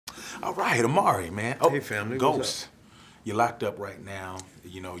All right, Omari, man. Oh, hey, family. Ghost. You're locked up right now.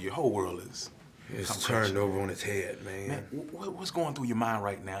 You know, your whole world is... It's turned over on its head, man. What's going through your mind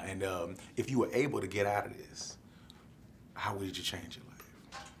right now? And if you were able to get out of this, how would you change your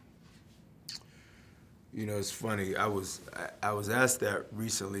life? You know, it's funny. I was asked that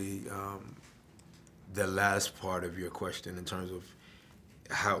recently, the last part of your question in terms of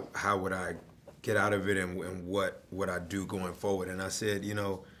how would I get out of it and what would I do going forward. And I said, you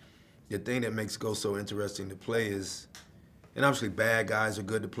know, the thing that makes Ghost so interesting to play is, and obviously bad guys are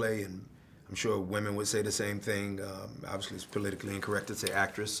good to play, and I'm sure women would say the same thing. Obviously, it's politically incorrect to say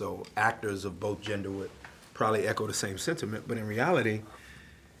actress, so actors of both gender would probably echo the same sentiment. But in reality,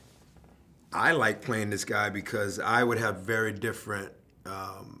 I like playing this guy because I would have very different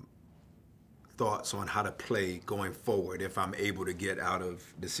thoughts on how to play going forward if I'm able to get out of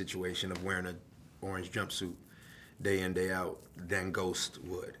the situation of wearing an orange jumpsuit day in, day out than Ghost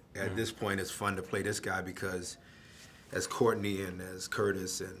would. At this point, it's fun to play this guy because as Courtney and as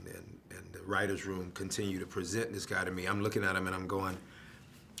Curtis and the writer's room continue to present this guy to me, I'm looking at him and I'm going,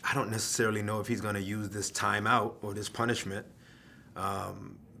 I don't necessarily know if he's going to use this timeout or this punishment,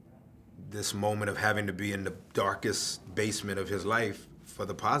 this moment of having to be in the darkest basement of his life for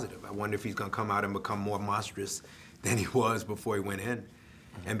the positive. I wonder if he's going to come out and become more monstrous than he was before he went in.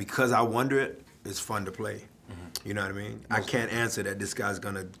 And because I wonder it, it's fun to play. You know what I mean? I can't answer that this guy's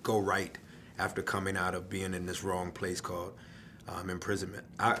going to go right after coming out of being in this wrong place called imprisonment.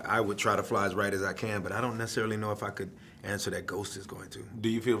 I would try to fly as right as I can, but I don't necessarily know if I could answer that Ghost is going to. Do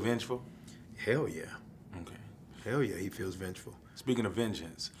you feel vengeful? Hell yeah. Okay. Hell yeah, he feels vengeful. Speaking of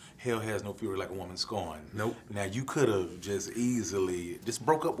vengeance, hell has no fury like a woman scorned. Nope. Now, you could have just easily just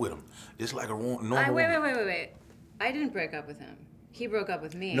broke up with him, just like a normal woman. Wait. I didn't break up with him. He broke up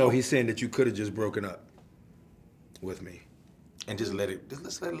with me. No, he's saying that you could have just broken up with me. And just let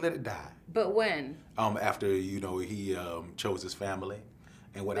it die. But when? After, you know, he chose his family.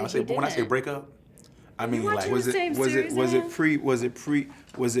 And when I say break up, I mean like was it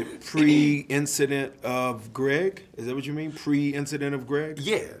pre-incident of Greg? Is that what you mean? Pre-incident of Greg?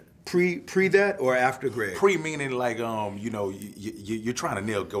 Yeah. Pre that or after Greg? Pre meaning like you know, you're trying to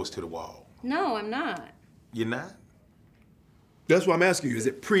nail Ghost to the wall. No, I'm not. You're not? That's what I'm asking you. Is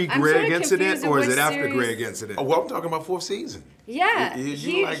it pre-Greg incident or is it after Greg incident? Oh, well, I'm talking about fourth season. Yeah,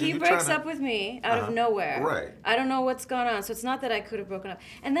 he breaks up with me out of nowhere. Right. I don't know what's going on, so it's not that I could have broken up.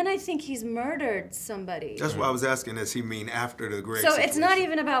 And then I think he's murdered somebody. That's why I was asking, does he mean after the Greg So situation? it's not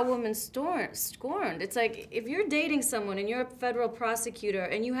even about women scorned. It's like, if you're dating someone and you're a federal prosecutor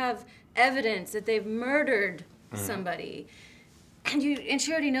and you have evidence that they've murdered somebody, and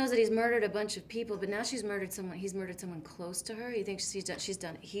she already knows that he's murdered a bunch of people, but now he's murdered someone close to her. He thinks she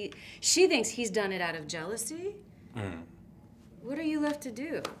thinks he's done it out of jealousy. What are you left to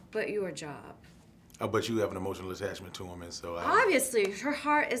do but your job? Oh, but you have an emotional attachment to him, and so obviously her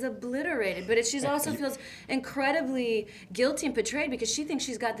heart is obliterated, but she also feels incredibly guilty and betrayed because she thinks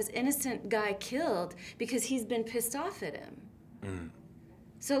she's got this innocent guy killed because he's been pissed off at him.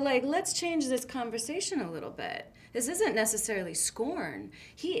 So, like, let's change this conversation a little bit. This isn't necessarily scorn.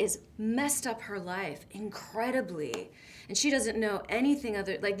 He is messed up her life incredibly. And she doesn't know anything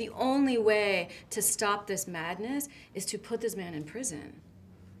other, like, the only way to stop this madness is to put this man in prison.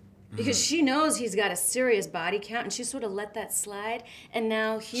 Because she knows he's got a serious body count, and she sort of let that slide, and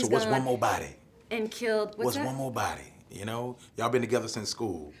now he's So what's one more body? And killed, what's one more body? You know, y'all been together since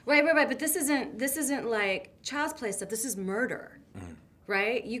school. Right, but this isn't like child's play stuff. This is murder.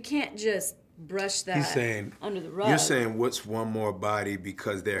 Right? You can't just brush that under the rug. You're saying what's one more body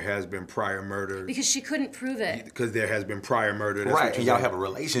because there has been prior murder? Because she couldn't prove it. Because there has been prior murder. That's right, and y'all have a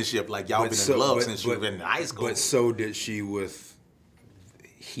relationship like y'all been in love since you've been in high school. But so did she with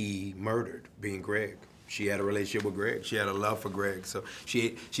he murdered, being Greg. She had a relationship with Greg. She had a love for Greg. So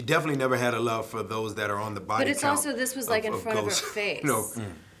she definitely never had a love for those that are on the body count. But it's also, this was like in front of her face. No.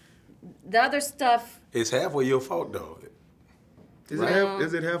 The other stuff... It's halfway your fault, though.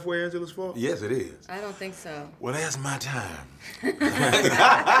 Is it halfway Angela's fault? Yes, it is. I don't think so. Well, that's my time.